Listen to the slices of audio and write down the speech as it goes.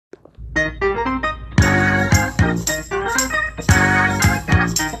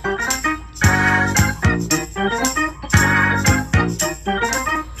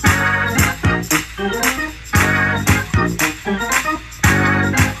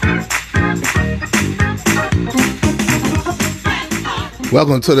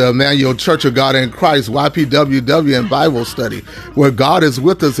Welcome to the Emmanuel Church of God in Christ, YPWW and Bible Study, where God is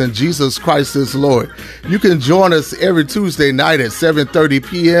with us and Jesus Christ is Lord. You can join us every Tuesday night at 7:30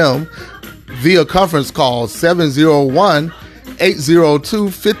 p.m. via conference call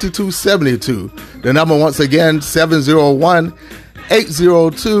 701-802-5272. The number once again,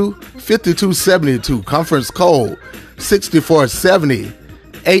 701-802-5272. Conference code 6470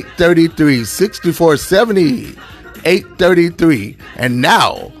 833 6470 833. And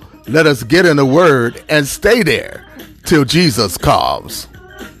now let us get in the word and stay there till Jesus comes.